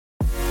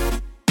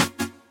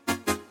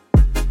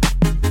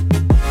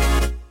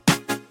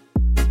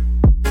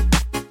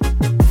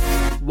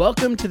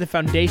Welcome to the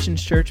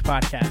Foundations Church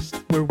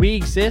podcast, where we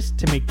exist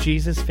to make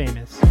Jesus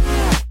famous.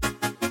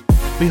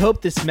 We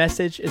hope this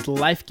message is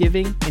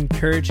life-giving,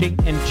 encouraging,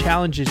 and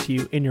challenges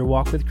you in your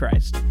walk with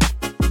Christ.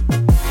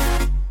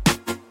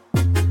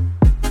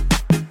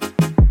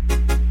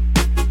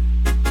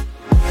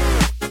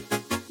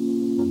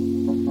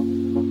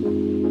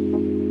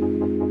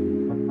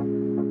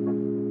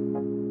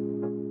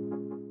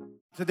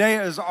 Today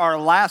is our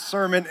last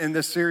sermon in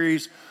this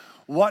series,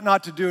 What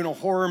Not to Do in a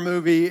Horror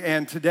Movie,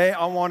 and today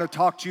I want to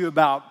talk to you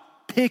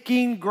about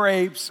picking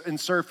grapes and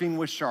surfing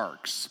with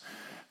sharks.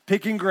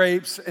 Picking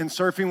grapes and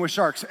surfing with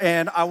sharks.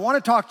 And I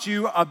want to talk to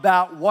you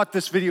about what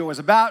this video is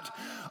about.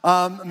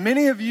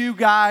 Many of you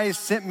guys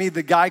sent me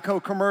the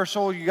Geico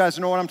commercial. You guys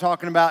know what I'm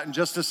talking about in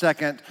just a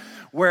second,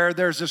 where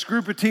there's this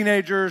group of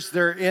teenagers,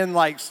 they're in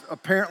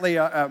apparently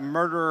a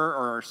murderer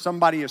or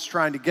somebody is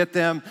trying to get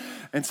them,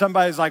 and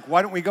somebody's like,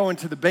 why don't we go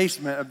into the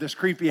basement of this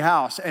creepy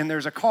house? And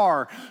there's a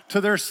car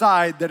to their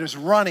side that is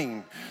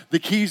running. The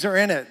keys are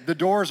in it, the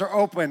doors are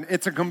open,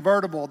 it's a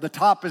convertible, the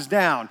top is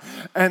down.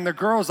 And the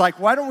girl's like,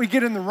 why don't we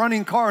get in the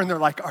running car? And they're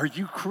like, are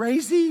you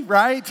crazy,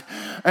 right?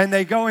 And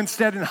they go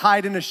instead and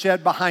hide in a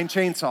shed behind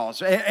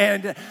chainsaws.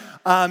 And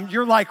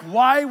you're like,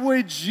 why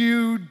would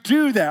you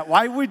do that?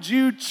 Why would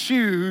you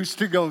choose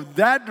to go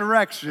that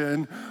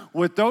direction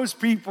with those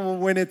people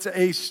when it's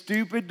a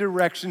stupid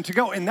direction to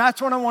go? And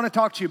that's what I want to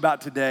talk to you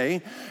about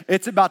today.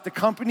 It's about the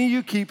company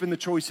you keep and the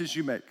choices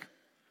you make.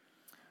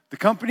 The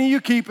company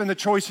you keep and the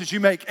choices you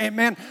make. And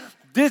man,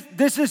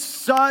 this is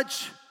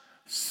such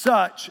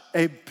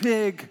a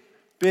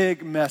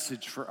big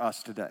message for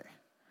us today.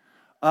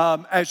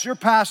 As your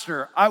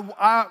pastor,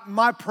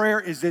 my prayer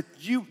is that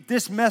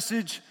this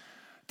message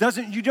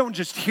you don't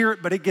just hear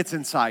it, but it gets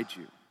inside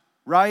you,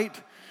 right?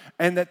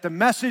 And that the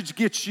message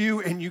gets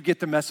you and you get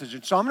the message.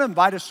 And so I'm going to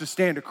invite us to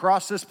stand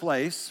across this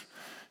place,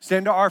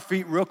 stand to our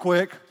feet real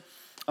quick.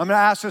 I'm going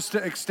to ask us to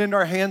extend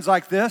our hands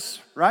like this,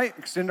 right?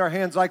 Extend our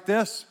hands like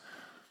this.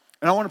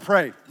 And I want to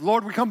pray.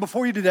 Lord, we come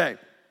before you today.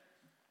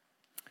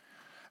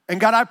 And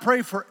God, I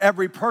pray for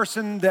every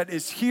person that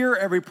is here,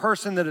 every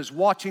person that is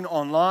watching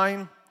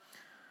online.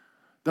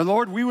 The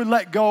Lord, we would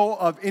let go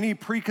of any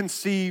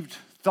preconceived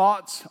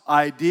thoughts,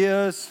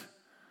 ideas,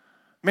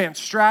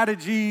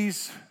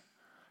 strategies,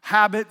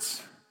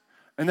 habits,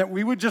 and that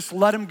we would just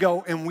let them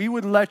go and we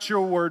would let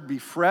your word be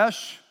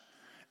fresh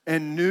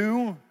and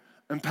new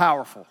and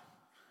powerful.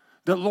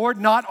 That, Lord,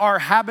 not our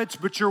habits,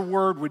 but your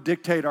word would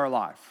dictate our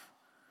life.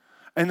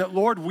 And that,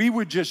 Lord, we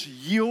would just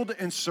yield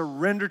and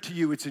surrender to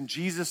you. It's in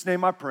Jesus'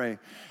 name I pray.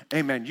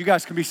 Amen. You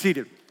guys can be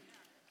seated.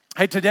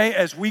 Hey, today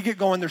as we get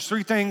going, there's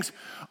three things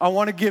I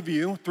want to give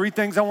you. 3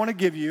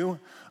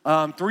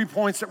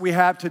 points that we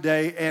have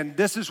today, and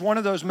this is one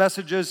of those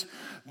messages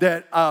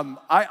that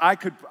I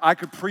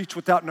could preach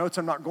without notes.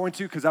 I'm not going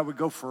to because I would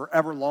go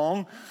forever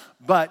long,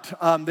 but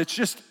that's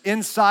just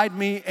inside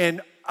me.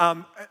 And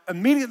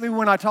immediately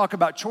when I talk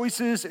about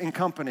choices and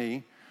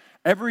company,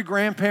 every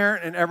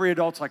grandparent and every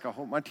adult's like, I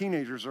hope my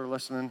teenagers are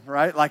listening,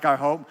 right? Like I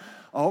hope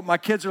my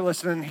kids are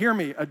listening. Hear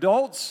me,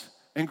 adults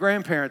and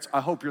grandparents,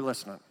 I hope you're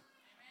listening.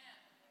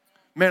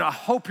 Man, I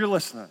hope you're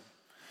listening,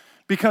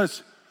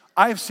 because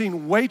I have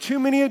seen way too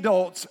many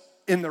adults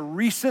in the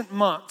recent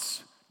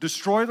months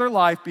destroy their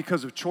life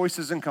because of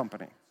choices and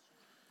company.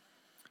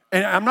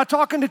 And I'm not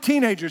talking to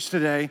teenagers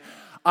today.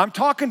 I'm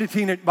talking to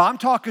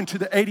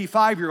the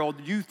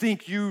 85-year-old. You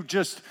think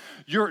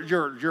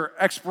your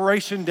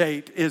expiration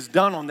date is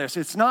done on this.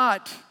 It's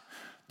not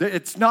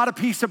a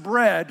piece of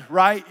bread,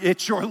 right?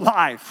 It's your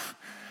life.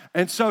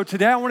 And so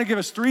today I want to give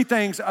us 3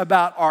 things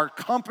about our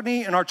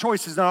company and our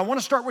choices. And I want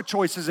to start with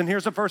choices, and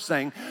here's the first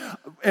thing.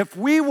 If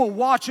we will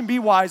watch and be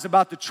wise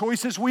about the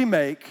choices we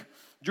make,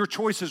 your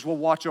choices will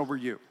watch over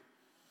you.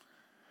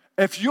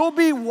 If you'll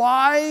be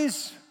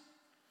wise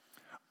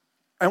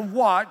and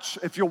watch,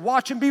 if you'll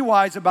watch and be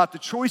wise about the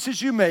choices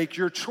you make,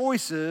 your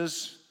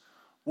choices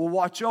will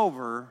watch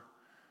over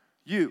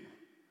you.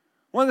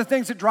 One of the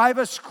things that drive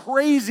us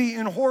crazy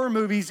in horror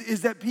movies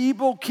is that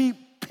people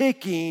keep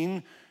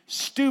picking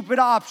stupid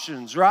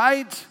options,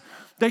 right?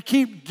 They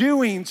keep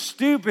doing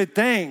stupid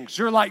things.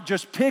 You're like,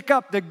 just pick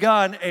up the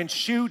gun and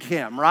shoot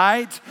him,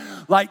 right?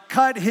 Like,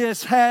 cut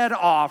his head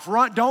off.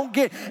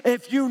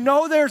 If you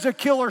know there's a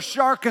killer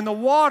shark in the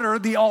water,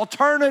 the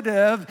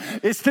alternative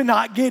is to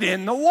not get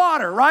in the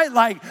water, right?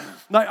 Like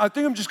I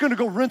think I'm just gonna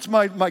go rinse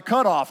my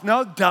cut off.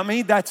 No,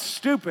 dummy, that's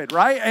stupid,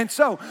 right? And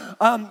so,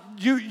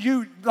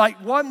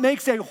 what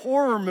makes a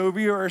horror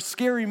movie or a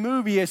scary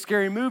movie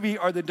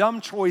are the dumb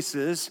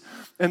choices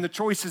and the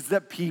choices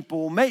that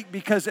people make,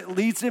 because it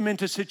leads them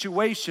into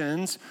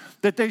situations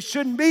that they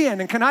shouldn't be in.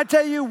 And can I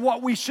tell you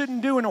what we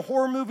shouldn't do in a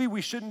horror movie,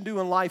 we shouldn't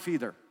do in life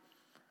either,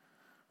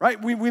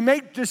 right? We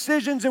make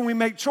decisions and we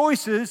make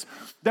choices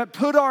that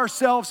put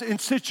ourselves in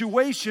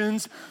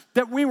situations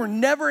that we were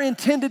never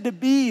intended to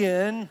be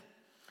in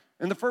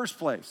the first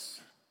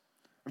place.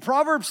 And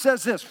Proverbs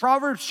says this,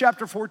 Proverbs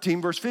chapter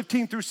 14, verse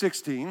 15 through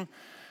 16,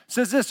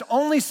 says this,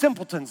 only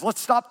simpletons,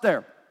 let's stop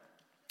there.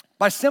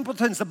 By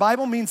simpletons, the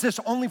Bible means this,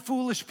 only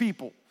foolish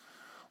people,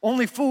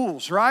 only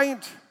fools,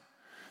 right?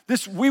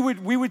 We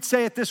would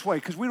say it this way,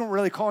 because we don't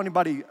really call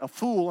anybody a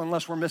fool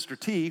unless we're Mr.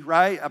 T,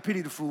 right? I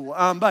pity the fool.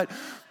 But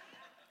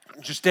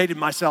I just dated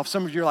myself.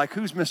 Some of you are like,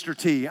 who's Mr.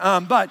 T?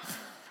 But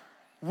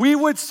we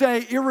would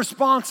say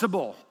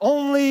irresponsible,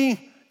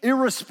 only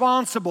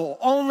irresponsible.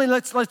 Only,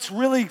 let's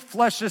really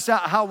flesh this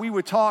out, how we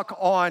would talk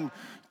on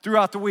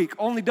throughout the week.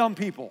 Only dumb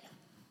people.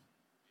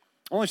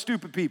 Only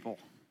stupid people.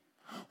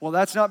 Well,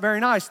 that's not very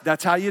nice.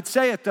 That's how you'd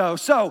say it, though.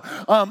 So,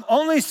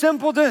 only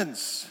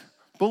simpletons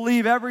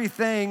believe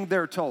everything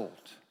they're told.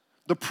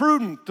 The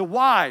prudent, the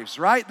wise,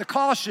 right? The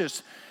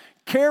cautious,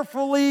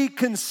 carefully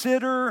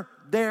consider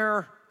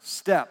their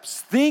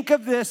steps. Think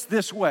of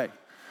this way.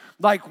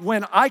 Like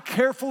when I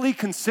carefully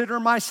consider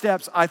my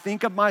steps, I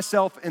think of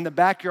myself in the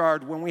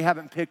backyard when we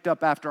haven't picked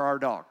up after our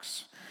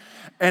dogs.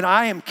 And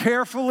I am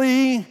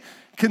carefully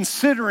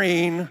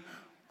considering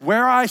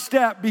where I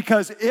step,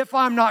 because if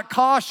I'm not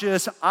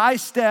cautious, I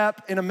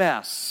step in a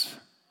mess.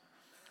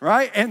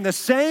 Right? And the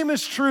same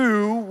is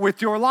true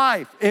with your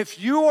life.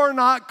 If you are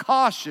not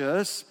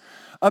cautious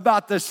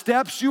about the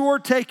steps you are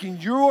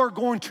taking, you are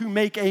going to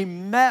make a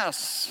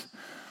mess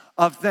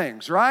of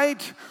things,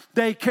 right?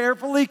 They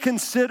carefully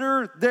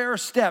consider their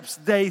steps.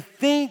 They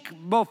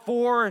think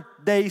before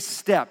they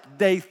step.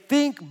 They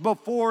think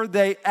before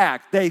they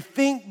act. They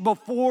think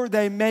before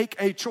they make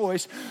a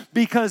choice,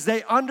 because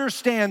they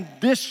understand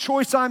this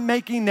choice I'm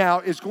making now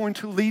is going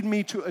to lead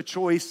me to a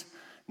choice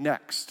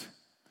next.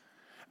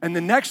 And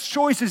the next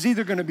choice is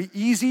either going to be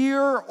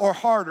easier or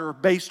harder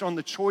based on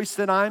the choice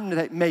that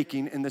I'm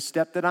making and the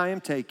step that I am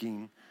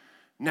taking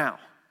now.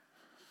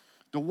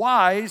 The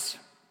wise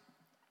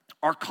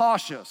are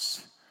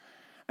cautious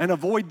and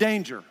avoid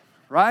danger,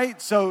 right?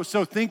 So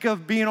think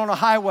of being on a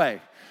highway.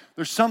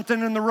 There's something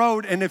in the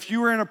road, and if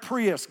you were in a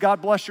Prius,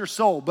 God bless your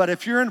soul, but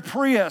if you're in a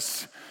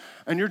Prius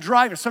and you're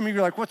driving, some of you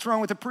are like, what's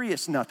wrong with a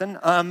Prius? Nothing.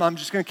 I'm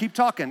just going to keep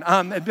talking.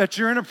 But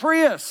you're in a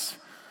Prius.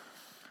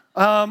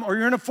 Or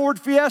you're in a Ford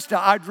Fiesta.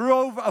 I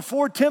drove a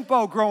Ford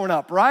Tempo growing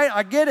up, right?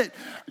 I get it.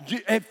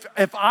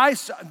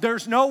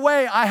 There's no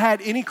way I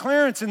had any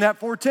clearance in that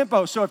Ford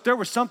Tempo. So if there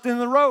was something in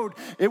the road,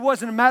 it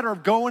wasn't a matter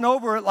of going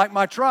over it like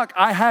my truck.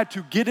 I had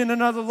to get in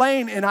another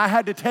lane, and I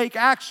had to take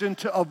action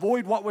to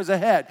avoid what was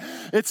ahead.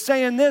 It's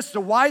saying this: the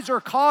wise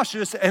are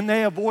cautious and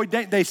they avoid.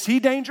 They see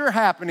danger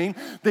happening.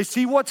 They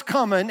see what's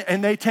coming,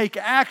 and they take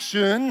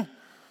action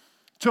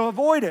to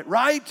avoid it,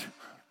 right?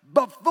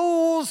 But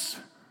fools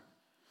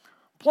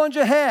plunge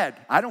ahead.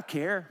 I don't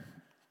care.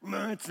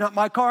 It's not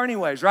my car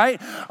anyways, right?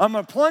 I'm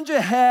going to plunge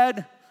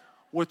ahead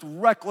with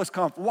reckless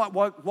confidence.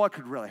 What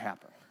could really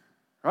happen,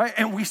 right?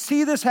 And we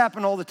see this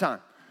happen all the time.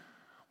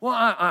 Well,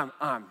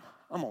 I'm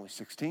only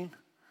 16.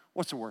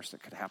 What's the worst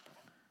that could happen?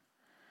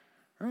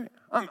 Right?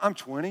 I'm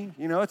 20.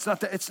 You know, it's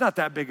not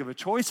that big of a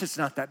choice. It's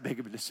not that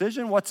big of a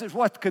decision.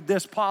 What could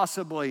this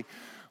possibly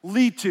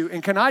lead to?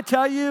 And can I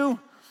tell you,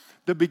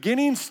 the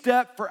beginning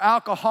step for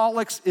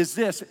alcoholics is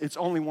this: it's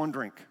only one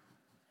drink.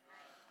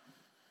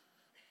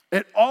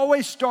 It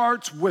always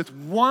starts with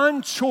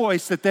one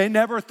choice that they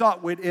never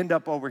thought would end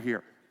up over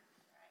here.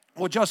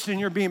 Well, Justin,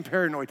 you're being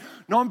paranoid.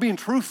 No, I'm being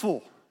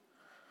truthful.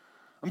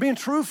 I'm being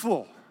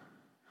truthful.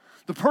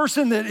 The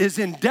person that is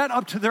in debt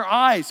up to their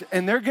eyes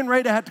and they're getting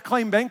ready to have to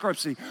claim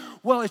bankruptcy,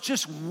 well, it's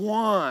just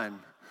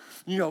one,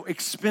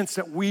 expense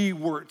that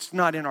it's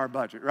not in our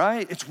budget,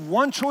 right? It's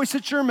one choice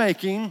that you're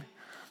making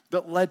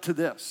that led to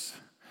this.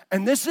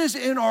 And this is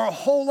in our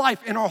whole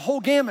life, in our whole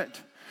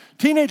gamut.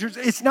 Teenagers,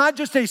 it's not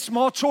just a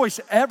small choice.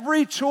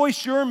 Every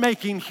choice you're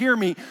making, hear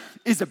me,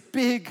 is a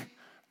big,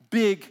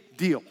 big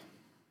deal.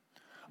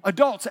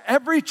 Adults,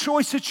 every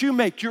choice that you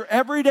make, your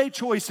everyday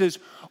choices,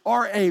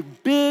 are a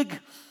big,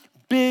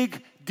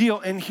 big deal.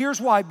 And here's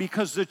why: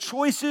 because the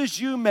choices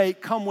you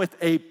make come with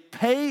a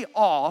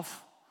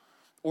payoff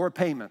or a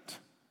payment,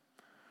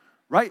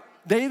 right?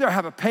 They either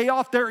have a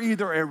payoff, they're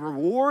either a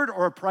reward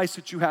or a price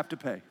that you have to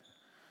pay.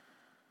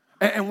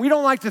 And we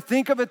don't like to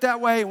think of it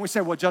that way. And we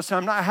say, well, Justin,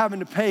 I'm not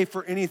having to pay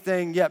for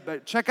anything yet.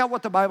 But check out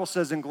what the Bible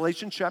says in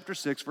Galatians chapter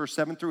 6, verse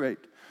 7 through 8.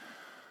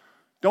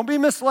 Don't be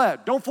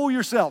misled. Don't fool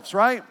yourselves,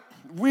 right?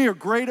 We are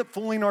great at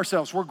fooling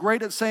ourselves. We're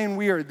great at saying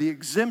we are the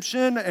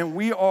exemption, and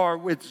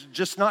it's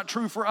just not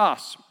true for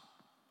us.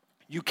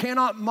 You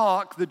cannot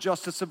mock the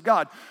justice of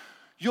God.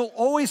 You'll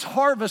always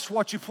harvest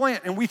what you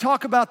plant. And we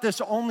talk about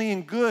this only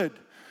in good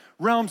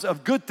realms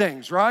of good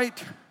things,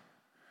 right?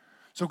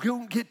 So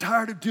don't get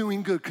tired of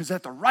doing good, because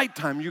at the right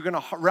time, you're going to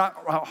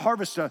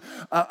harvest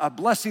a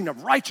blessing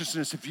of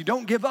righteousness if you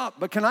don't give up.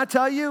 But can I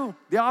tell you,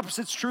 the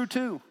opposite's true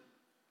too.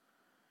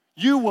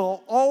 You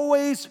will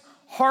always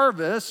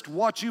harvest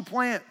what you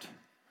plant.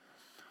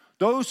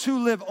 Those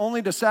who live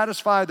only to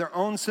satisfy their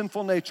own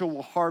sinful nature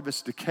will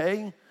harvest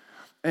decay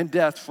and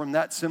death from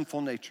that sinful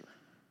nature.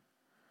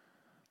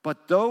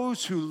 But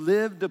those who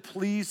live to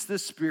please the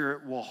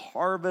Spirit will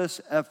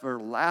harvest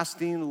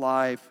everlasting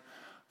life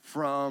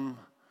from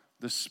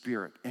the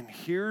Spirit. And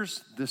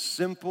here's the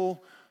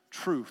simple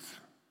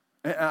truth.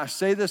 And I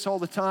say this all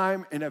the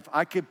time, and if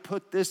I could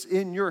put this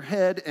in your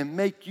head and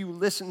make you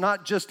listen,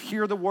 not just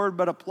hear the word,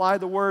 but apply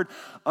the word,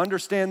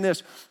 understand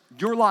this.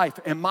 Your life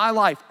and my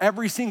life,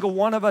 every single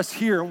one of us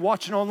here and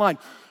watching online,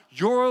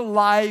 your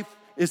life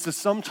is the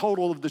sum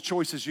total of the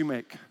choices you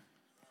make.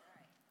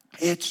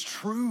 It's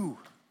true.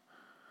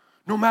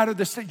 No matter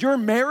the state, your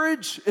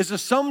marriage is a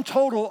sum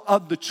total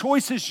of the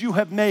choices you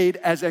have made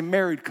as a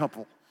married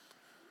couple.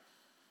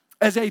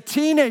 As a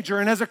teenager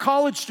and as a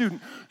college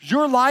student,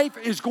 your life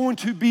is going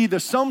to be the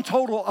sum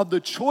total of the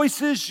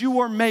choices you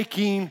are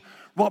making.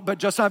 Well, but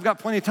Justin, I've got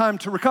plenty of time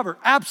to recover.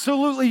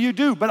 Absolutely you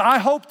do, but I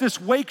hope this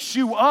wakes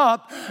you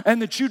up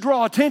and that you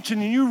draw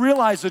attention and you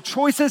realize the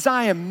choices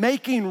I am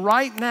making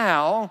right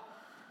now,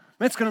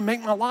 it's gonna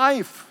make my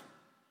life.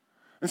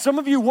 And some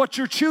of you, what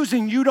you're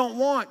choosing, you don't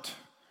want,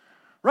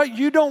 right?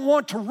 You don't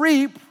want to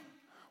reap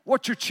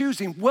what you're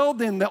choosing. Well,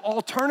 then the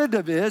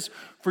alternative is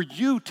for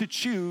you to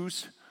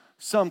choose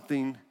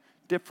something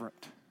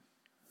different.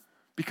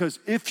 Because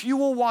if you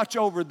will watch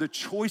over the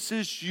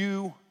choices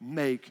you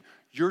make,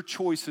 your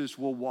choices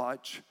will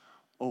watch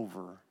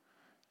over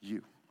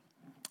you.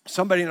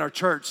 Somebody in our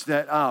church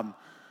that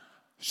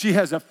she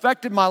has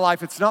affected my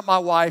life. It's not my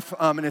wife,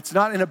 and it's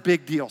not in a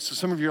big deal. So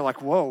some of you are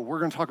like, whoa, we're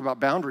gonna talk about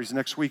boundaries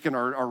next week in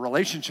our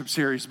relationship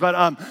series.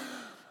 But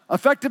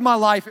affected my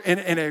life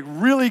in a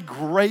really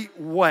great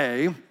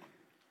way.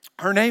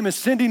 Her name is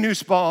Cindy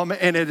Nussbaum,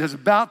 and it is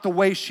about the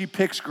way she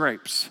picks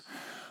grapes.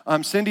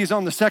 Cindy's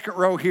on the second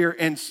row here,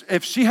 and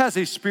if she has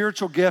a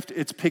spiritual gift,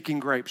 it's picking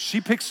grapes. She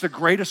picks the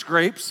greatest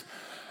grapes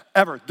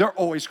ever. They're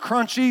always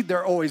crunchy,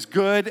 they're always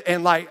good,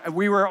 and like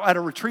we were at a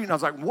retreat, and I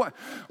was like, what?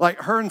 Like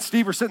her and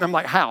Steve were sitting, I'm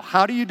like,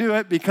 how do you do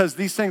it? Because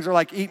these things are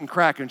like eating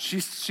crack, and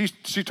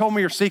she told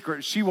me her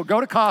secret. She will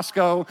go to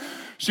Costco,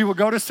 she will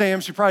go to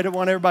Sam's, she probably didn't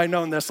want everybody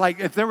knowing this.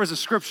 Like if there was a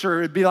scripture,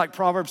 it'd be like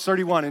Proverbs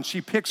 31, and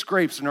she picks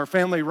grapes, and her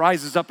family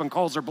rises up and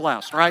calls her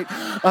blessed, right?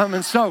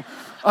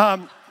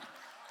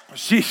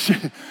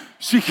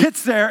 She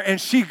gets there and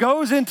she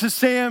goes into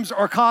Sam's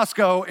or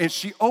Costco and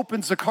she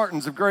opens the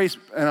cartons of grapes.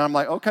 And I'm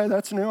like, okay,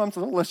 that's new. I'm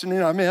still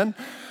listening. I'm in.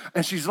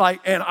 And she's like,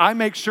 and I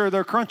make sure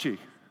they're crunchy.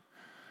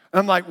 And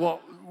I'm like,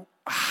 well,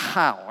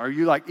 how? Are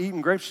you like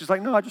eating grapes? She's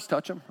like, no, I just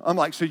touch them. I'm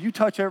like, so you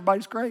touch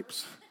everybody's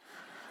grapes?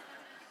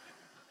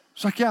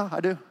 She's like, yeah, I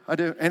do.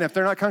 And if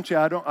they're not crunchy,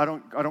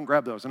 I don't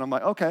grab those. And I'm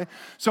like, okay.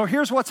 So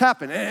here's what's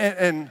happened.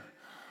 And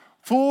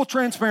full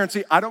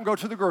transparency, I don't go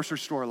to the grocery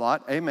store a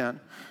lot, amen.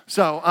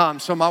 So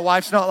my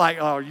wife's not like,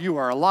 oh, you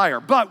are a liar.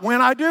 But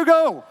when I do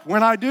go,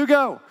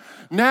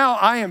 now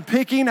I am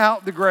picking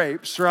out the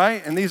grapes,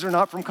 right? And these are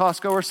not from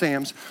Costco or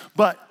Sam's,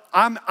 but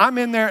I'm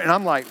in there and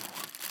I'm like,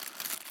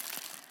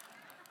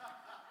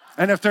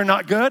 and if they're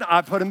not good,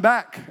 I put them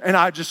back. And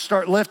I just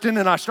start lifting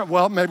and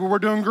well, maybe we're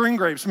doing green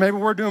grapes. Maybe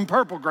we're doing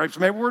purple grapes.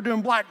 Maybe we're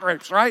doing black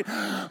grapes, right?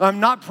 I'm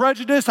not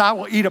prejudiced. I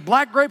will eat a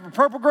black grape, a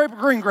purple grape, a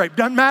green grape.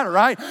 Doesn't matter,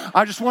 right?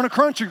 I just want a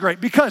crunchy grape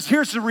because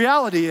here's the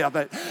reality of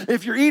it.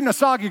 If you're eating a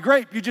soggy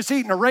grape, you're just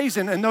eating a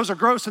raisin and those are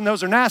gross and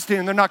those are nasty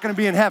and they're not gonna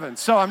be in heaven.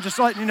 So I'm just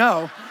letting you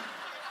know,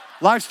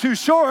 life's too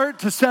short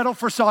to settle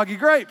for soggy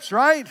grapes,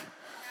 right?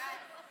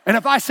 And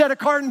if I set a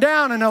carton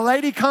down and a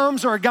lady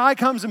comes or a guy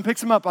comes and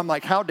picks them up, I'm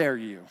like, how dare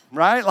you,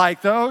 right?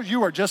 Like, though,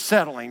 you are just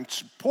settling.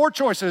 Poor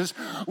choices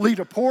lead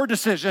to poor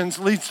decisions,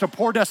 leads to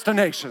poor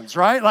destinations,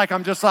 right? Like,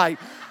 I'm just like,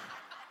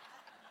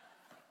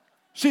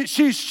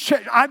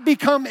 I've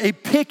become a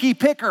picky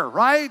picker,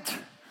 right?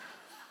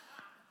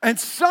 And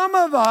some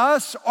of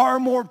us are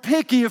more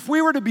picky. If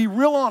we were to be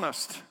real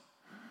honest,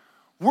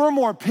 we're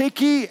more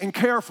picky and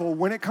careful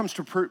when it comes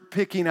to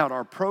picking out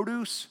our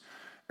produce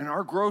and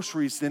our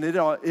groceries than it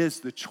is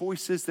the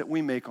choices that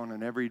we make on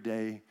an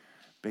everyday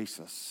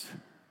basis.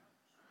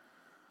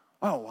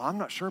 Oh, well, I'm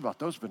not sure about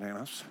those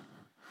bananas.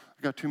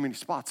 I got too many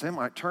spots, they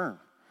might turn.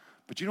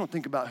 But you don't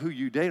think about who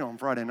you date on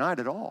Friday night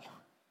at all.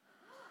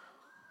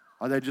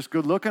 Are they just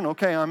good looking?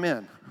 Okay, I'm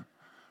in.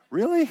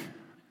 Really?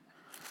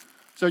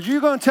 So you're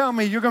gonna tell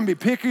me you're gonna be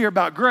pickier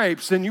about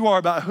grapes than you are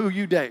about who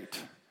you date,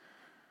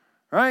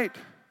 right?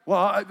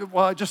 Well,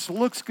 it just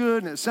looks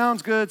good and it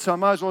sounds good, so I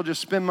might as well just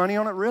spend money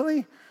on it,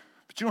 really?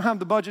 But you don't have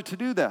the budget to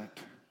do that.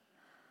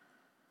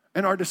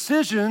 And our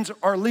decisions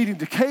are leading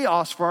to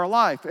chaos for our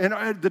life.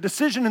 And the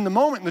decision in the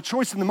moment and the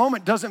choice in the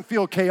moment doesn't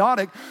feel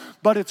chaotic,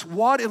 but it's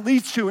what it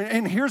leads to.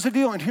 And here's the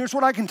deal, and here's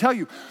what I can tell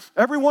you.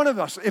 Every one of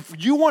us, if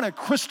you want a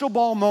crystal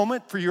ball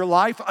moment for your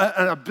life,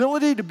 an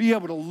ability to be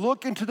able to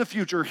look into the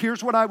future,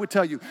 here's what I would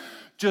tell you.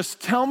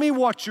 Just tell me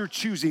what you're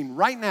choosing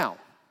right now.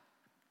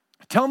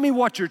 Tell me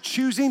what you're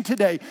choosing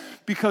today,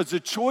 because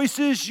the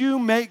choices you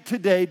make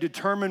today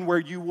determine where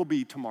you will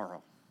be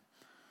tomorrow.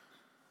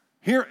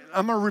 Here,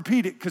 I'm going to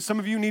repeat it because some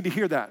of you need to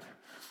hear that.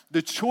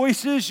 The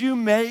choices you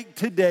make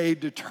today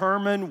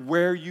determine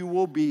where you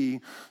will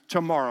be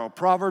tomorrow.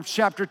 Proverbs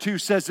chapter 2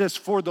 says this,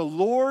 for the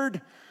Lord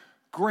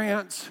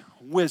grants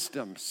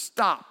wisdom.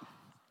 Stop.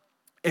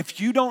 If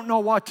you don't know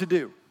what to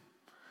do,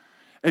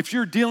 if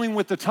you're dealing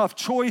with a tough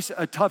choice,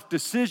 a tough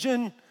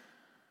decision,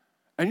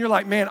 and you're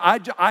like, man,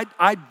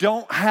 I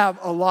don't have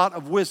a lot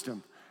of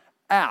wisdom.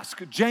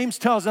 ask. James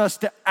tells us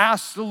to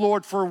ask the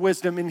Lord for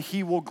wisdom and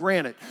he will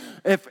grant it.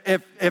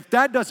 If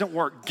that doesn't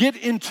work, get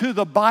into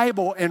the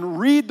Bible and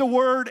read the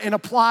word and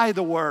apply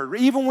the word.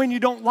 Even when you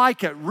don't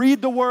like it,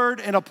 read the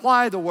word and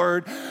apply the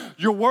word.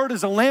 Your word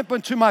is a lamp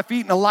unto my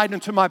feet and a light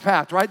unto my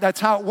path, right? That's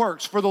how it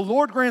works. For the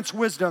Lord grants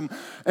wisdom,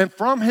 and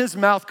from his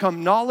mouth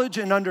come knowledge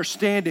and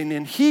understanding,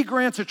 and he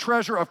grants a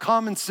treasure of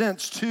common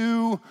sense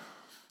to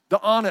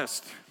the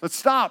honest. Let's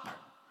stop.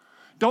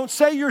 Don't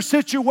say your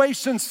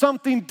situation's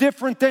something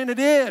different than it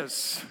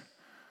is,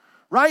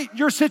 right?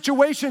 Your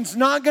situation's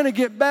not gonna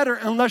get better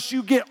unless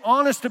you get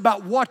honest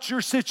about what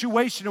your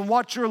situation and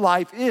what your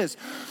life is.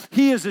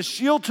 He is a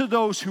shield to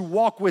those who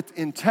walk with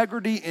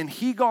integrity, and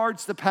he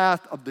guards the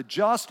path of the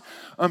just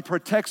and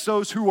protects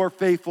those who are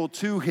faithful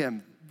to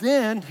him.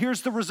 Then,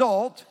 here's the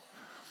result.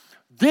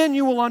 Then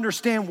you will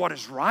understand what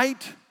is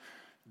right,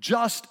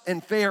 just,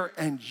 and fair,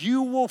 and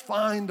you will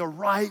find the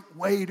right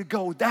way to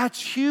go.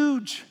 That's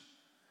huge.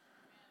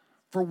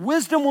 For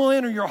wisdom will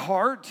enter your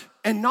heart,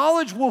 and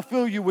knowledge will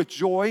fill you with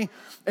joy.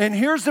 And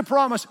here's the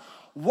promise: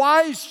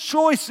 wise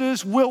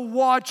choices will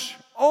watch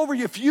over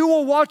you. If you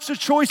will watch the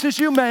choices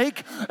you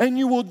make, and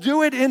you will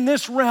do it in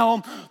this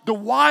realm, the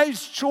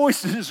wise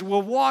choices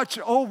will watch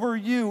over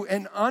you,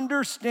 and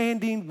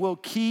understanding will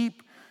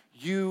keep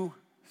you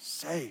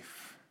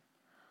safe.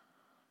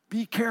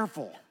 Be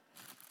careful.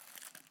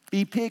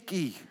 Be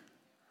picky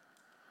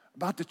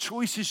about the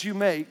choices you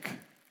make,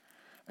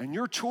 and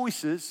your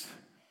choices,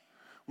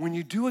 when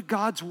you do it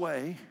God's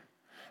way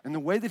and the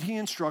way that he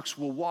instructs,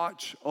 will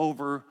watch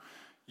over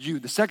you.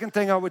 The second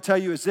thing I would tell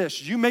you is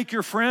this: you make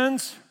your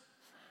friends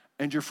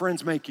and your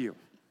friends make you.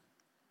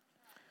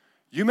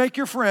 You make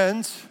your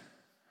friends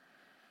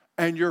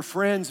and your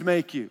friends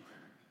make you.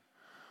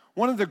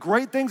 One of the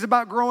great things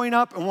about growing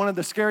up and one of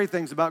the scary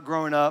things about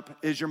growing up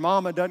is your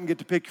mama doesn't get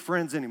to pick your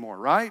friends anymore,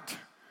 right?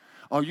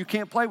 Oh, you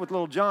can't play with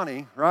little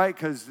Johnny, right?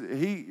 Because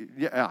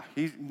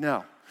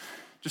no,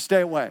 just stay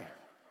away.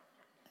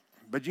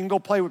 But you can go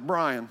play with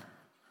Brian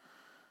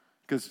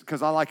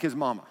because I like his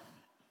mama.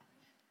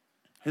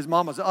 His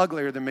mama's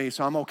uglier than me,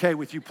 so I'm okay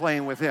with you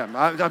playing with him.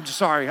 I'm just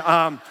sorry.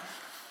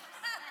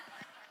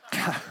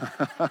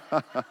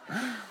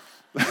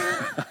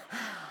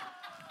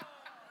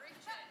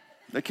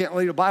 They can't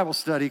lead a Bible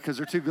study because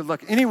they're too good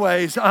looking.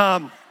 Anyways,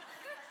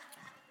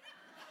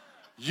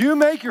 you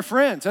make your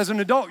friends. As an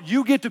adult,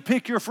 you get to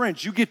pick your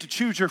friends. You get to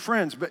choose your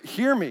friends. But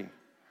hear me.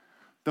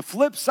 The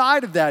flip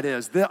side of that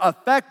is, the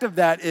effect of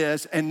that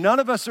is, and none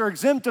of us are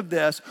exempt of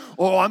this,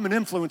 oh, I'm an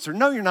influencer.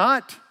 No, you're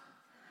not.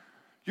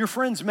 Your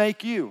friends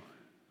make you.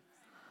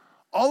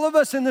 All of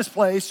us in this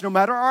place, no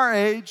matter our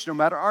age, no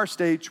matter our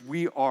stage,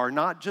 we are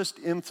not just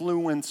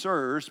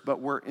influencers,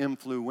 but we're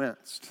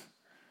influenced.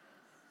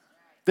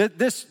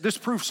 This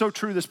proved so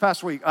true this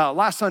past week.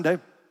 Last Sunday,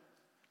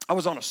 I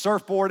was on a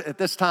surfboard. At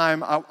this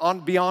time,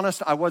 to be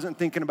honest, I wasn't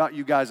thinking about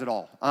you guys at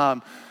all.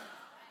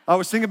 I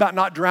was thinking about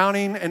not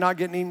drowning and not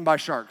getting eaten by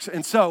sharks.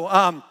 And so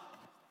I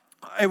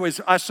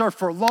surfed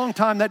for a long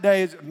time that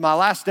day. My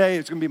last day,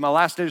 it's gonna be my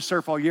last day to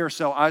surf all year.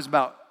 So I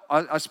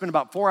spent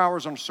about 4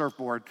 hours on a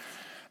surfboard.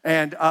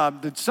 And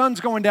the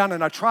sun's going down,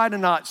 and I try to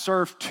not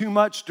surf too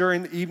much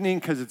during the evening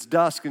because it's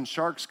dusk and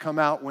sharks come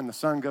out when the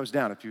sun goes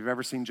down, if you've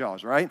ever seen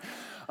Jaws, right?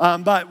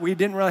 But we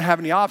didn't really have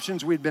any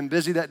options. We'd been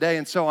busy that day,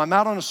 and so I'm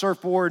out on a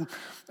surfboard,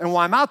 and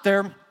while I'm out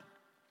there,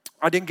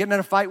 I didn't get in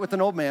a fight with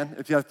an old man,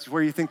 if that's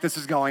where you think this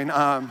is going.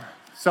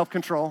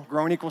 Self-control,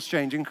 growing equals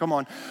changing, come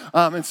on.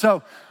 And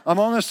so I'm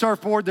on the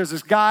surfboard. There's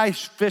this guy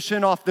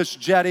fishing off this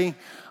jetty,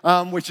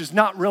 which is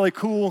not really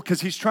cool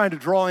because he's trying to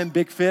draw in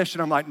big fish,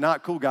 and I'm like,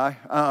 not cool, guy.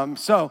 And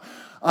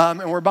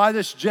we're by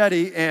this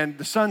jetty, and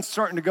the sun's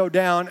starting to go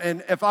down,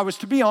 and if I was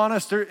to be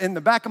honest, in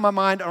the back of my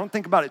mind, I don't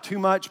think about it too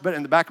much, but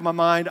in the back of my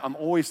mind, I'm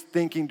always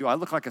thinking, do I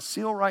look like a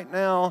seal right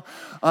now?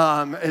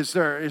 Is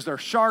there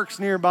sharks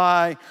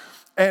nearby?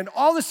 And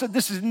all of a sudden,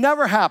 this has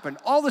never happened.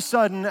 All of a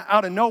sudden,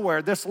 out of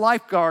nowhere, this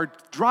lifeguard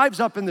drives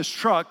up in this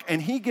truck,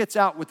 and he gets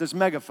out with his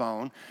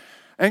megaphone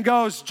and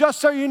goes, just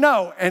so you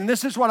know, and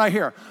this is what I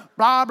hear,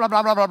 blah, blah,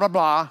 blah, blah, blah, blah,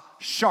 blah,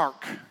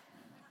 shark.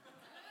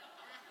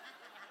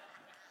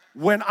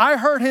 When I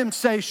heard him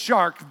say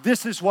shark,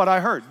 this is what I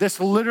heard. This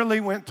literally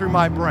went through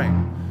my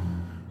brain,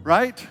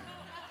 right?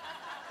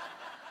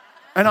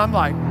 And I'm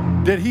like,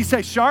 did he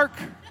say shark?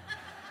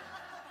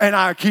 And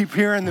I keep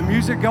hearing the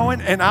music going,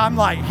 and I'm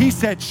like, he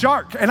said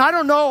shark. And I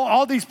don't know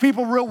all these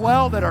people real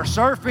well that are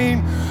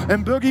surfing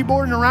and boogie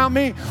boarding around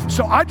me,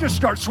 so I just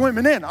start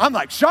swimming in. I'm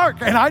like, shark,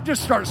 and I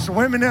just start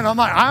swimming in. I'm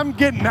like, I'm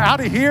getting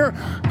out of here.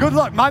 Good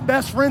luck. My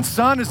best friend's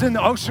son is in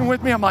the ocean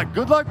with me. I'm like,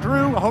 good luck,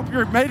 Drew. I hope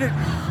you made it.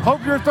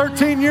 Hope your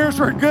 13 years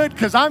were good,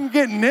 because I'm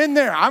getting in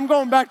there. I'm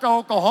going back to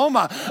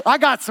Oklahoma. I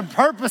got some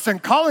purpose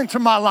and calling to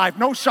my life.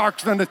 No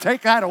shark's going to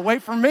take that away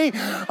from me.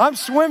 I'm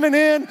swimming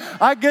in.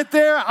 I get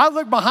there. I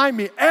look behind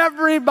me.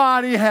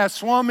 Everybody has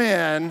swum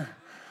in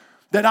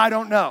that I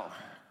don't know.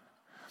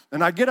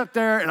 And I get up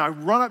there and I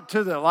run up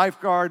to the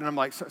lifeguard and I'm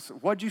like, so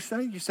what'd you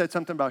say? You said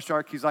something about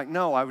shark? He's like,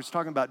 no, I was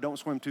talking about don't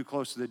swim too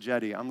close to the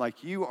jetty. I'm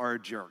like, you are a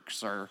jerk,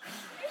 sir.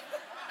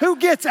 Who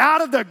gets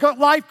out of the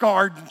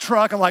lifeguard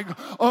truck and like,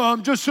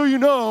 just so you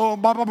know,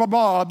 blah, blah, blah,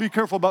 blah, be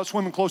careful about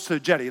swimming close to the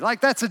jetty.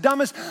 Like, that's the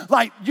dumbest.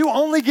 Like, you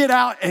only get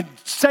out and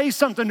say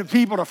something to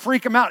people to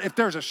freak them out if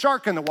there's a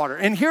shark in the water.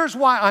 And here's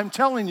why I'm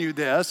telling you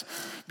this,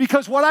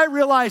 because what I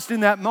realized in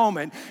that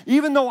moment,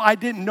 even though I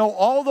didn't know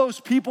all those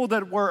people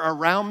that were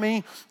around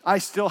me, I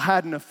still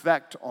had an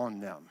effect on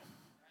them.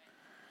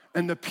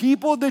 And the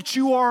people that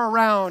you are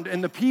around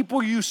and the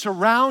people you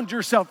surround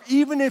yourself,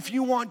 even if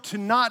you want to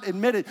not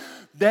admit it,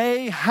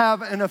 they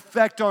have an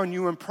effect on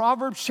you. And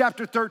Proverbs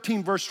chapter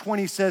 13, verse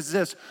 20 says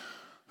this,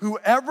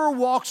 whoever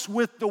walks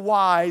with the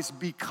wise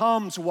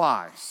becomes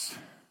wise,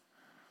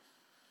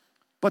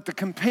 but the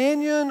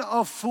companion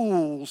of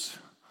fools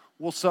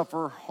will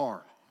suffer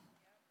harm.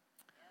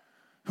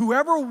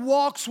 Whoever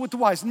walks with the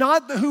wise,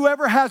 not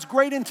whoever has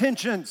great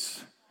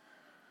intentions.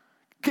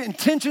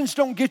 Intentions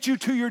don't get you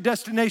to your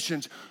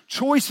destinations.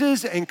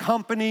 Choices and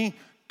company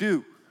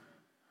do.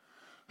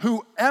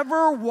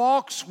 Whoever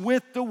walks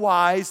with the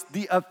wise,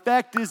 the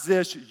effect is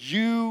this,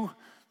 you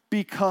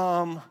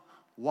become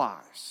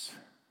wise.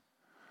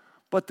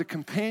 But the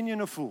companion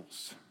of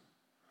fools,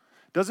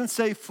 doesn't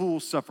say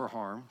fools suffer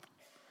harm.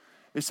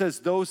 It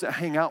says those that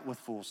hang out with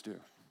fools do.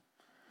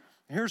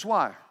 And here's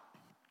why.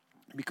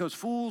 Because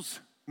fools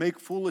make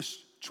foolish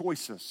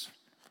choices,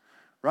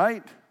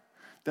 right?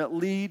 That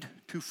lead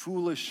to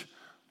foolish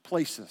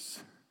places.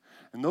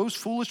 And those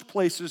foolish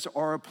places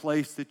are a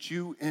place that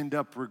you end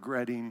up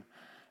regretting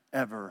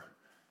ever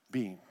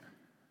being.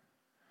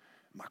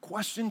 My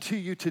question to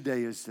you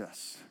today is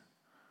this.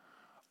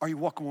 Are you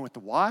walking with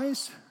the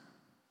wise? I'm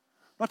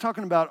not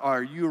talking about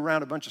are you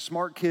around a bunch of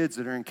smart kids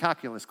that are in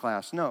calculus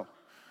class? No.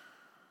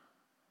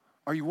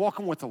 Are you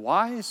walking with the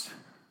wise?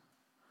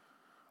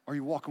 Or are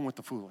you walking with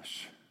the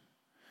foolish?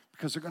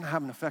 Because they're going to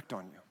have an effect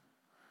on you.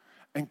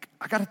 And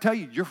I got to tell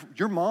you,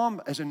 your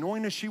mom, as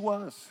annoying as she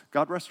was,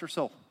 God rest her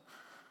soul,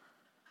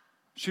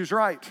 she was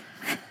right.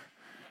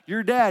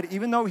 Your dad,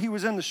 even though he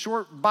was in the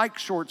short bike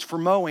shorts for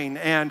mowing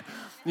and,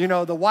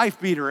 the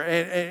wife beater,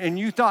 and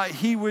you thought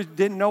he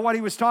didn't know what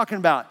he was talking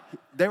about,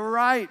 they were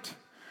right.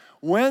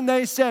 When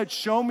they said,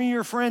 show me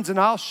your friends and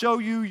I'll show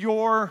you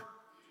your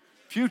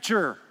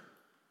future,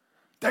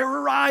 they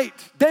were right.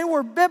 They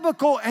were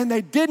biblical and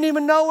they didn't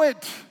even know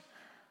it.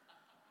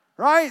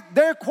 Right?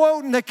 They're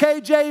quoting the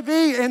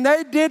KJV and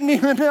they didn't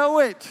even know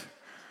it.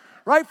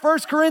 Right? 1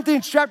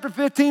 Corinthians chapter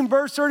 15,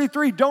 verse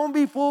 33. Don't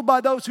be fooled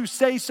by those who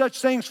say such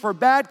things, for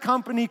bad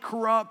company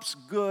corrupts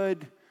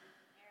good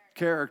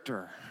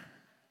character.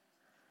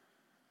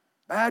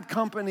 Bad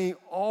company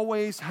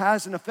always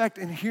has an effect.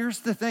 And here's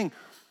the thing.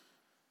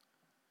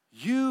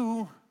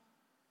 You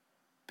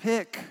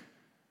pick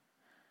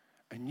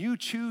and you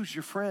choose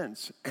your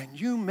friends and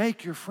you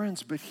make your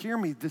friends. But hear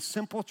me, the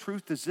simple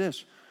truth is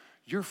this.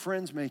 Your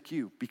friends make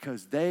you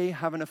because they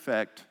have an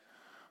effect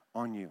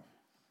on you.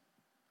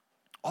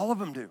 All of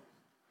them do.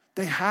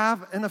 They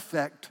have an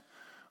effect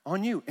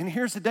on you. And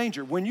here's the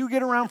danger. When you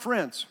get around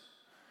friends,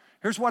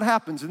 here's what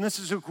happens. And this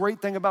is a great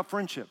thing about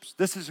friendships.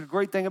 This is a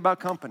great thing about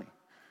company.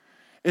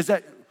 Is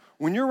that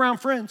when you're around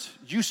friends,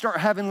 you start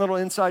having little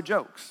inside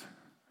jokes.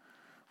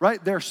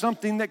 Right? There's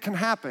something that can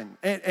happen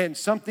and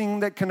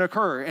something that can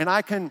occur. And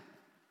I can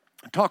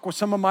talk with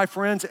some of my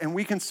friends and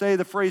we can say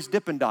the phrase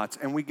Dippin' Dots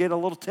and we get a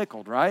little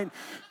tickled, right?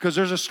 Because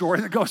there's a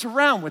story that goes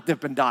around with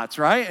Dippin' Dots,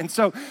 right? And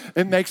so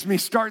it makes me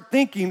start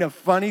thinking of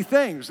funny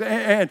things.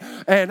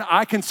 And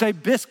I can say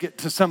biscuit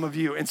to some of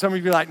you and some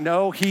of you are like,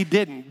 no, he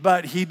didn't,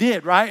 but he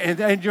did, right?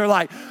 And you're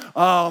like,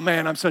 oh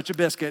man, I'm such a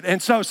biscuit.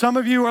 And so some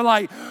of you are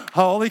like,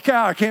 holy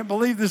cow, I can't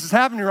believe this is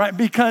happening, right?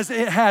 Because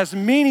it has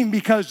meaning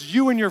because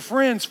you and your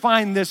friends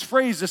find this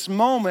phrase, this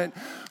moment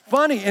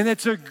funny, and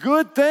it's a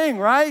good thing,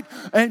 right?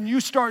 And you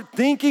start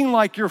thinking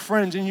like your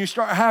friends, and you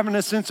start having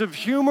a sense of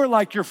humor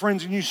like your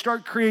friends, and you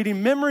start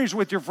creating memories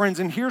with your friends.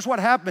 And here's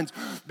what happens.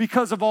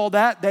 Because of all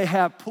that, they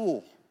have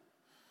pull.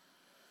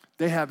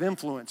 They have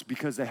influence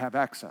because they have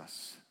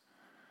access.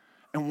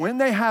 And when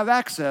they have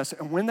access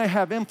and when they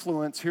have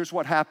influence, here's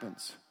what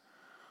happens.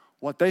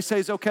 What they say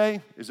is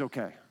okay is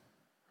okay.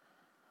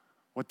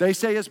 What they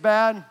say is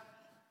bad,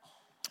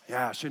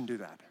 yeah, I shouldn't do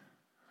that.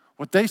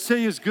 What they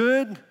say is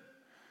good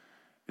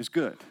is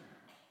good.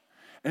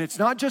 And it's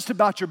not just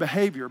about your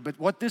behavior, but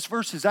what this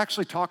verse is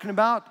actually talking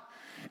about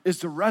is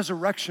the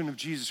resurrection of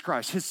Jesus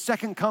Christ, his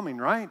second coming,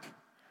 right?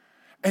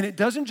 And it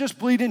doesn't just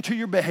bleed into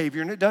your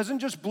behavior, and it doesn't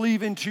just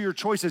bleed into your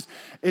choices.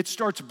 It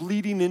starts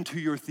bleeding into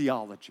your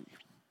theology.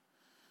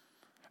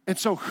 And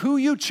so who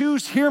you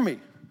choose, hear me,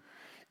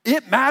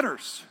 it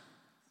matters.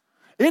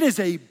 It is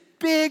a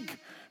big,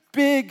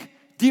 big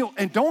deal.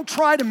 And don't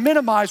try to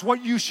minimize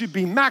what you should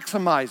be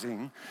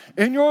maximizing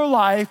in your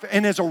life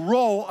and as a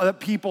role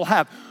that people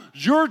have.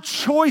 Your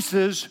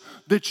choices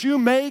that you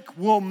make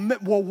will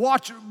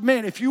watch,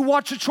 man, if you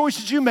watch the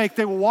choices you make,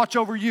 they will watch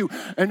over you.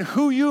 And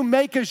who you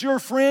make as your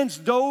friends,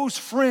 those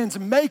friends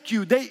make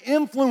you. They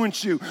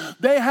influence you.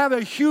 They have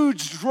a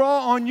huge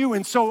draw on you.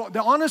 And so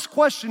the honest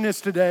question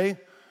is today,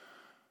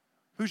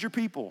 who's your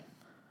people?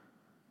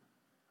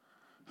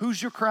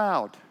 Who's your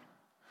crowd?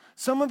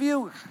 Some of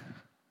you,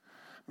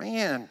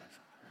 Man,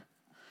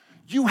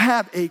 you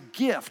have a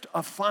gift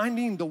of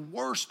finding the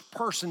worst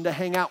person to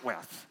hang out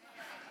with.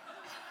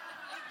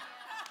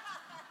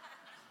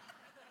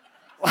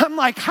 I'm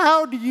like,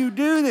 how do you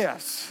do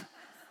this?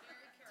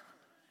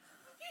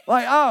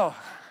 Like, oh,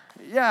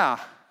 yeah.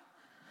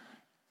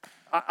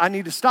 I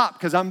need to stop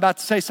because I'm about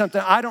to say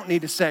something I don't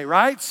need to say,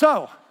 right?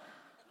 So,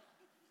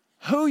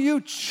 who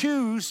you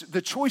choose,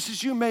 the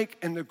choices you make,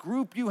 and the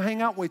group you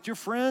hang out with, your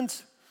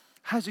friends,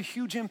 has a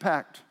huge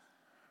impact,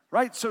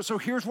 right? So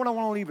here's what I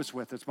want to leave us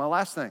with. It's my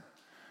last thing.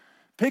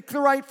 Pick the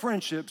right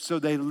friendships so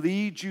they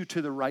lead you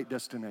to the right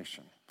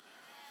destination.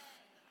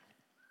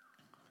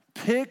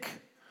 Pick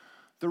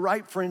the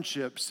right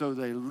friendships so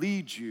they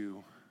lead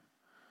you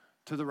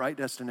to the right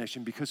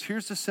destination. Because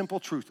here's the simple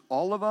truth.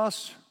 All of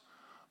us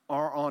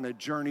are on a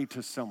journey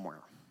to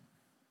somewhere,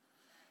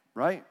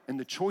 right? And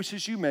the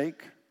choices you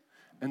make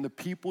and the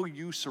people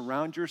you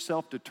surround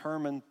yourself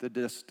determine the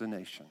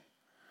destination.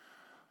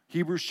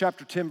 Hebrews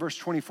chapter 10, verse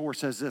 24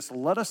 says this,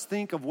 let us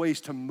think of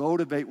ways to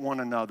motivate one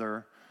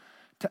another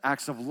to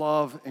acts of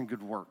love and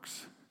good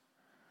works.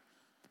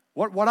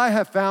 What I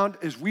have found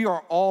is we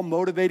are all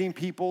motivating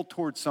people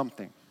towards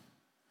something.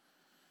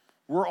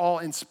 We're all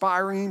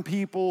inspiring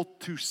people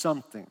to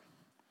something.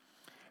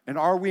 And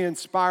are we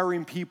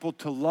inspiring people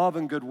to love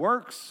and good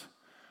works?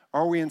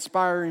 Are we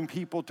inspiring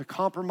people to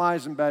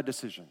compromise and bad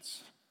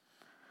decisions?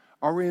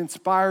 Are we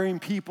inspiring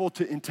people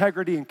to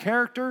integrity and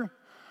character?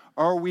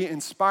 Are we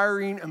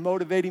inspiring and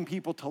motivating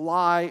people to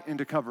lie and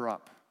to cover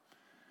up?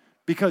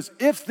 Because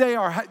if they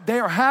are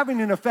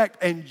having an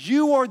effect and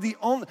you are the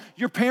only,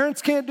 your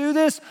parents can't do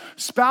this,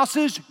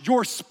 spouses,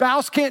 your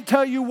spouse can't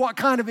tell you what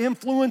kind of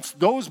influence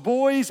those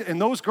boys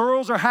and those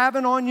girls are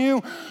having on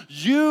you,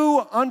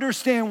 you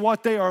understand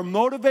what they are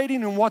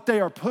motivating and what they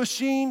are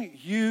pushing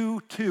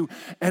you to.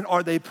 And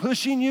are they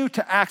pushing you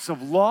to acts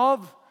of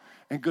love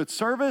and good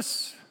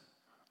service?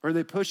 Or are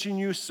they pushing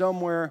you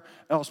somewhere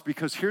else?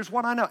 Because here's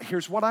what I know.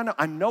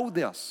 I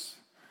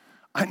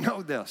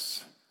know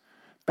this.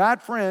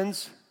 Bad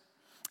friends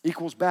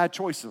equals bad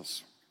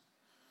choices,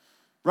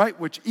 right?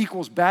 Which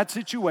equals bad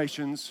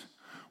situations,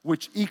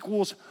 which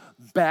equals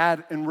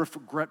bad and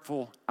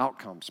regretful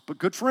outcomes. But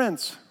good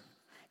friends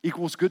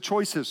equals good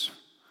choices,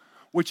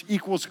 which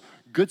equals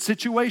good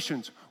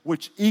situations,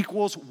 which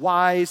equals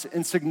wise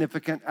and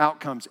significant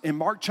outcomes. In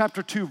Mark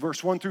chapter 2,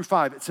 verse 1 through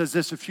 5, it says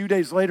this, a few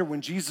days later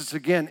when Jesus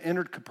again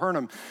entered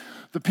Capernaum,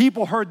 the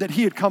people heard that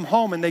he had come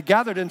home, and they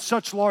gathered in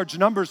such large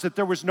numbers that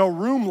there was no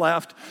room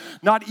left,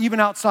 not even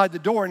outside the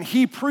door, and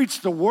he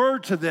preached the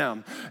word to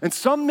them. And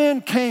some men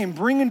came,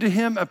 bringing to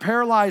him a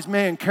paralyzed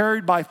man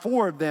carried by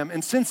 4 of them,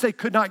 and since they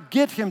could not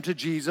get him to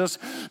Jesus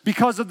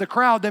because of the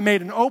crowd, they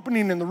made an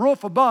opening in the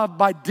roof above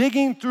by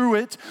digging through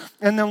it,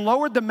 and then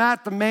lowered the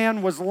mat the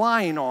man was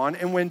lying on.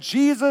 And when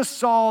Jesus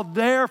saw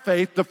their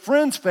faith, the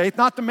friend's faith,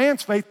 not the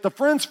man's faith, the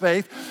friend's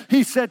faith,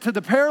 he said to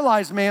the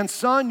paralyzed man,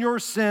 son, your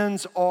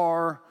sins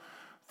are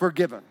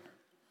forgiven.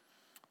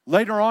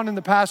 Later on in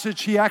the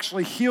passage, he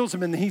actually heals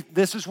him, and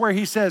this is where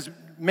he says,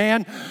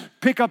 man,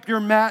 pick up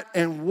your mat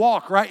and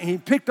walk, right? And he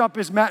picked up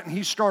his mat and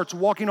he starts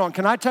walking on.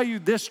 Can I tell you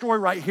this story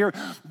right here?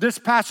 This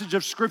passage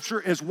of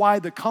scripture is why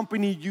the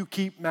company you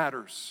keep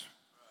matters.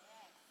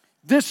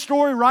 This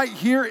story right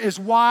here is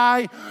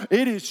why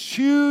it is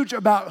huge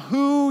about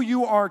who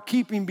you are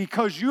keeping,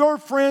 because your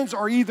friends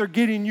are either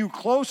getting you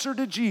closer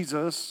to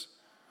Jesus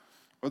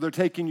or they're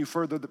taking you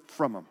further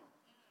from him.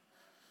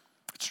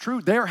 It's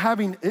true. They're not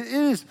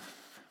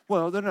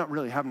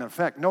really having an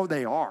effect. No,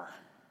 they are.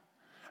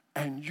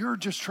 And you're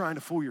just trying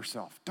to fool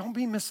yourself. Don't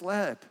be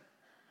misled.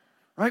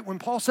 Right? When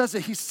Paul says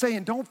it, he's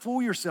saying, don't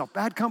fool yourself.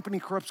 Bad company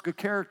corrupts good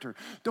character.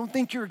 Don't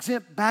think you're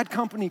exempt. Bad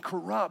company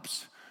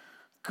corrupts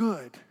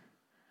good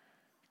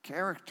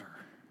character.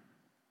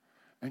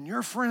 And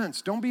your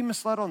friends, don't be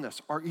misled on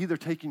this, are either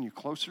taking you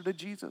closer to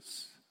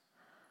Jesus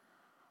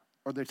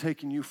or they're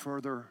taking you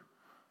further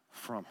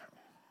from him.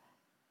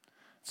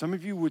 Some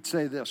of you would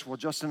say this, well,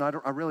 Justin, I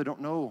really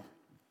don't know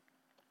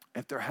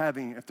if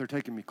they're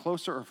taking me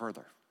closer or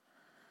further.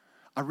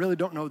 I really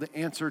don't know the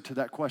answer to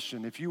that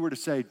question. If you were to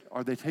say,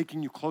 are they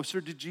taking you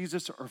closer to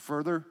Jesus or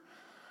further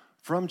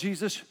from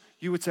Jesus?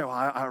 You would say, well,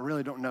 I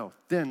really don't know.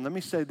 Then let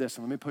me say this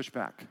and let me push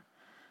back.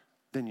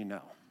 Then you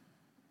know.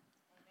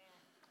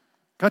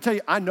 Can I tell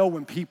you, I know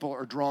when people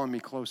are drawing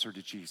me closer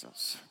to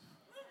Jesus.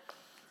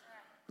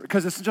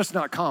 Because it's just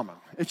not common.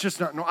 It's just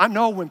not, I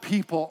know when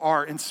people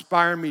are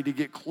inspiring me to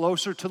get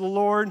closer to the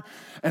Lord,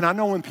 and I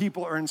know when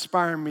people are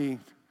inspiring me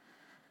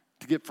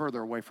to get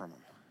further away from him.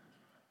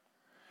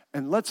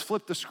 And let's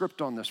flip the script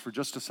on this for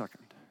just a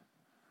second.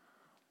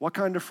 What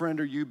kind of friend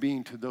are you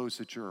being to those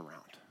that you're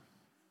around?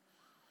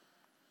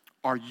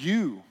 Are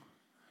you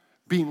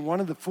being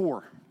one of the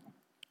 4?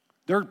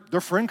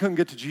 Their friend couldn't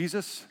get to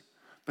Jesus,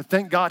 but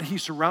thank God he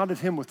surrounded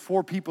him with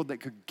 4 people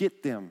that could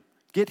get him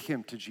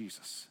to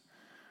Jesus.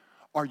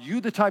 Are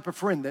you the type of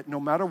friend that no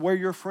matter where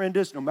your friend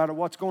is, no matter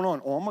what's going on,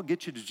 I'm going to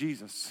get you to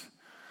Jesus.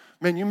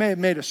 Man, you may have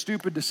made a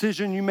stupid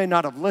decision. You may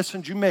not have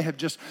listened. You may have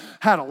just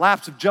had a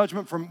lapse of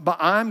judgment but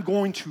I'm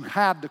going to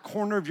have the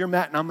corner of your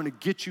mat and I'm going to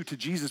get you to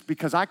Jesus,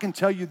 because I can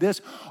tell you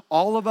this,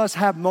 all of us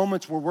have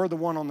moments where we're the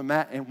one on the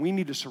mat and we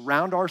need to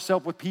surround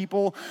ourselves with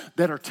people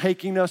that are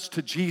taking us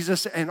to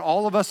Jesus. And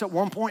all of us at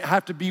one point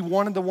have to be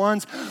one of the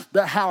ones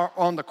that are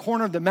on the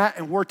corner of the mat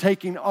and we're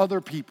taking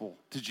other people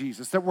to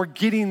Jesus, that we're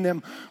getting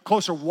them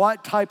closer.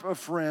 What type of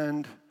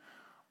friend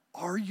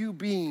are you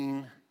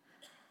being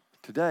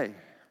today?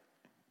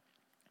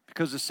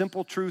 Because the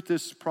simple truth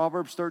is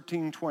Proverbs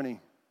 13:20.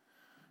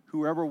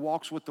 Whoever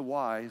walks with the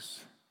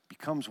wise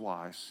becomes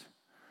wise,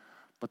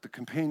 but the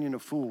companion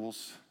of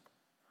fools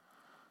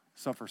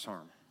suffers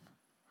harm.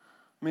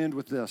 Let me end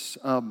with this.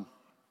 I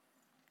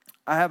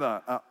have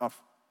a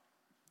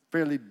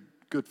fairly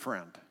good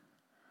friend.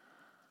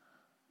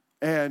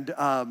 And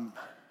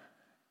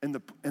in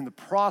the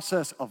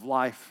process of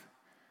life,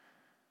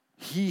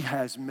 he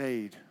has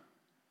made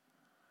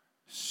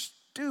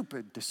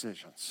stupid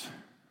decisions.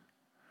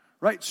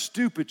 Right?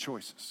 Stupid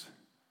choices.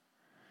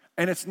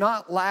 And it's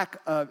not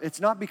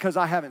because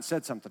I haven't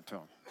said something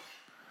to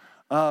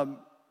him.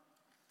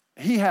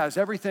 He has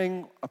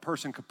everything a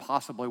person could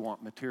possibly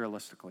want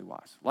materialistically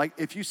wise. Like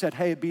if you said,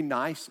 hey, it'd be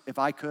nice if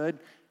I could,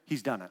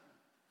 he's done it.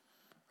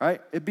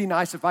 Right? It'd be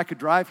nice if I could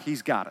drive,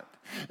 he's got it.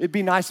 It'd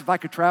be nice if I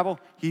could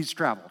travel, he's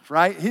traveled,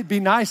 right? It'd be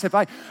nice if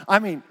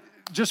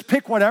just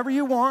pick whatever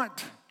you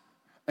want,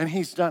 and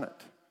he's done it.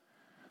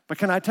 But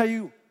can I tell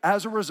you,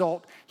 as a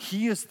result,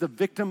 he is the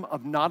victim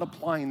of not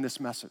applying this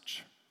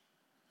message.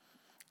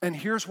 And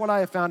here's what I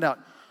have found out.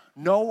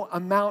 No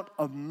amount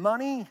of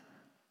money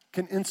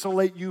can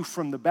insulate you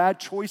from the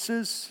bad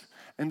choices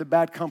and the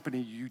bad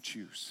company you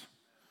choose.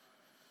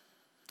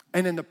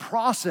 And in the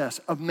process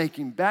of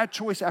making bad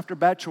choice after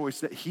bad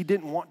choice that he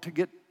didn't want to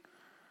get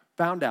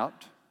found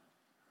out,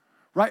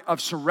 right?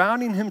 Of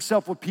surrounding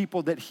himself with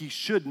people that he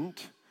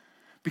shouldn't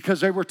because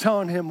they were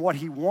telling him what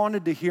he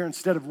wanted to hear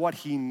instead of what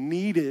he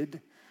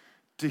needed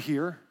to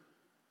hear.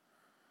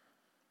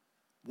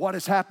 What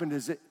has happened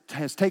is it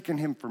has taken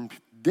him from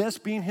this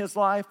being his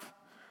life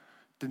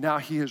to now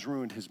he has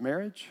ruined his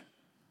marriage.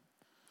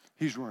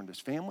 He's ruined his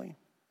family.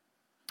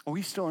 Oh,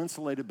 he's still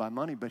insulated by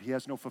money, but he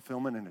has no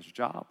fulfillment in his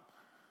job.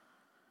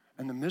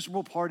 And the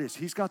miserable part is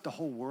he's got the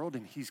whole world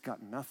and he's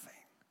got nothing.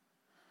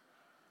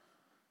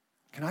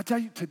 Can I tell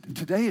you,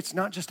 today it's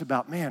not just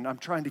about, man, I'm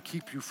trying to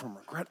keep you from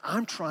regret.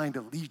 I'm trying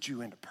to lead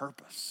you into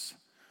purpose.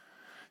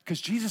 Because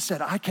Jesus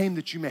said, I came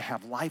that you may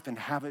have life and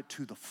have it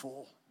to the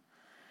full.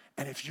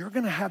 And if you're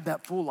going to have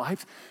that full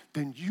life,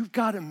 then you've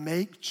got to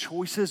make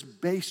choices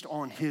based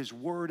on his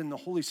word and the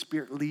Holy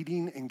Spirit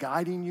leading and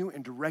guiding you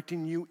and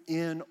directing you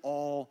in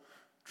all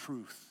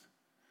truth.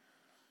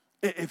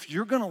 If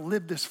you're going to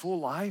live this full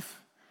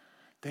life,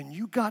 then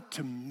you got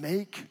to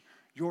make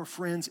your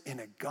friends in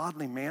a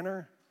godly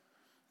manner,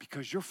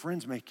 because your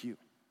friends make you.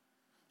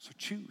 So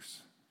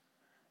choose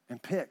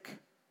and pick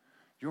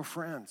your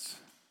friends.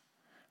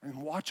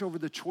 And watch over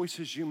the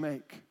choices you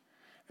make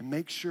and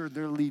make sure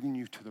they're leading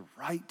you to the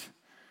right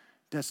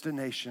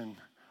destination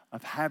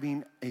of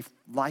having a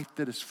life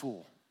that is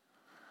full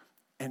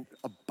and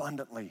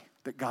abundantly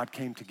that God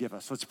came to give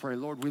us. Let's pray.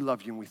 Lord, we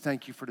love you and we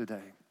thank you for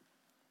today.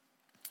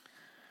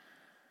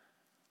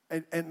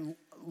 And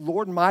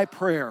Lord, my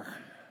prayer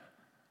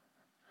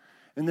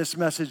in this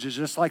message is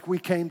just like we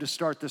came to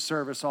start the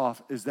service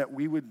off, is that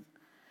we would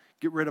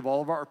get rid of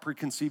all of our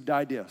preconceived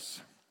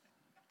ideas.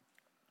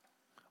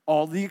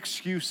 All the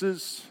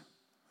excuses,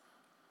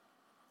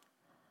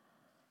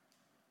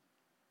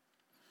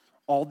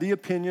 all the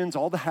opinions,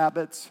 all the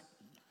habits,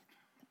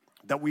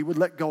 that we would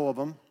let go of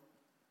them,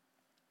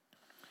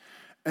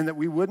 and that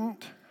we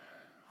wouldn't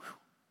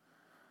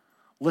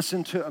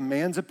listen to a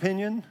man's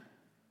opinion.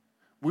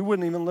 We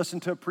wouldn't even listen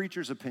to a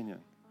preacher's opinion,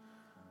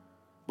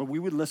 but we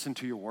would listen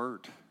to your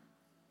word.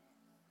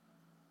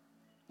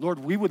 Lord,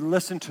 we would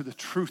listen to the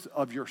truth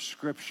of your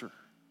scripture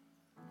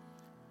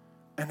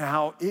and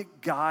how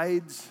it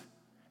guides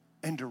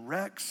and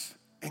directs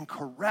and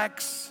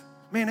corrects.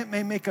 Man, it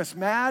may make us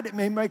mad, it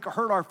may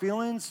hurt our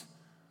feelings,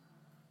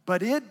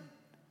 but it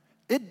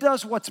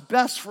does what's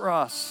best for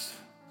us.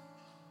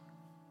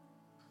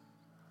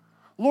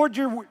 Lord,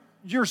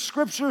 your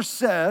scripture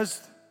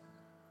says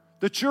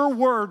that your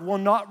word will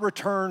not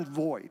return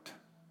void.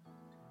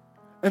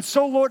 And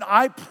so, Lord,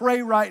 I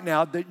pray right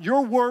now that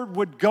your word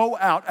would go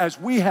out as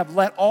we have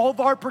let all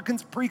of our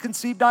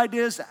preconceived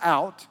ideas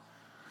out,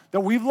 that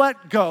we've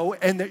let go,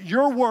 and that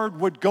your word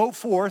would go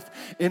forth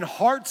in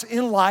hearts,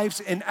 in lives,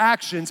 in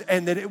actions,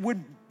 and that it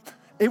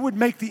would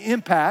make the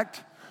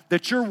impact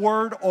that your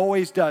word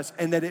always does,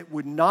 and that it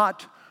would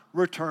not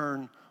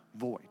return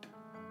void.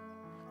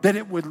 That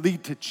it would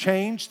lead to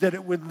change, that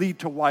it would lead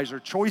to wiser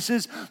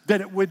choices,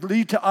 that it would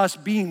lead to us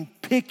being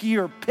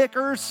pickier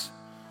pickers.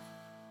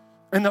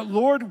 And that,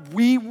 Lord,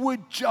 we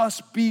would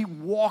just be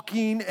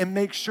walking and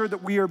make sure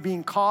that we are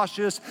being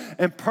cautious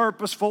and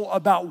purposeful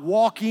about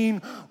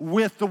walking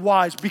with the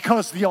wise.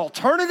 Because the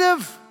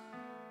alternative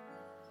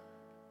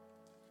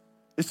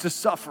is to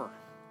suffer.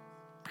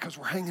 Because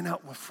we're hanging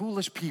out with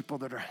foolish people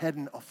that are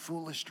heading a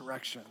foolish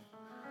direction,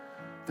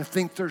 that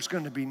think there's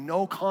going to be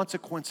no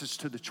consequences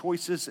to the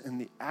choices and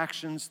the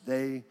actions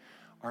they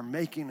are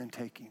making and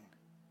taking.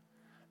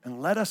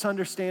 And let us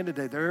understand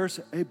today, there's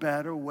a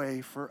better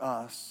way for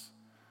us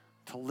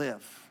to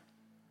live.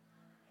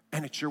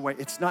 And it's your way.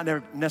 It's not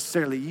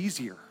necessarily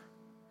easier,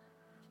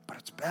 but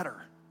it's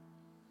better.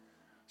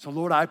 So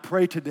Lord, I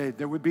pray today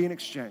there would be an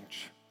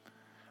exchange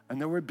and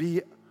there would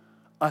be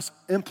us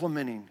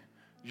implementing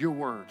your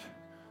word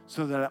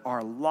so that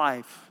our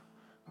life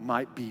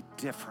might be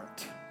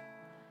different.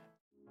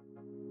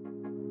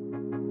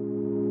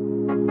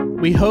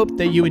 We hope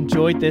that you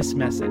enjoyed this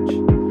message.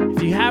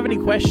 If you have any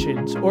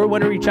questions or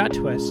want to reach out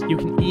to us, you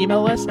can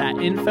email us at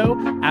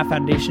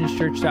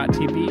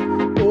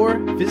info@foundationschurch.tv or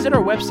visit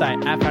our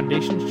website at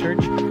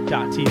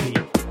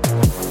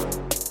foundationschurch.tv.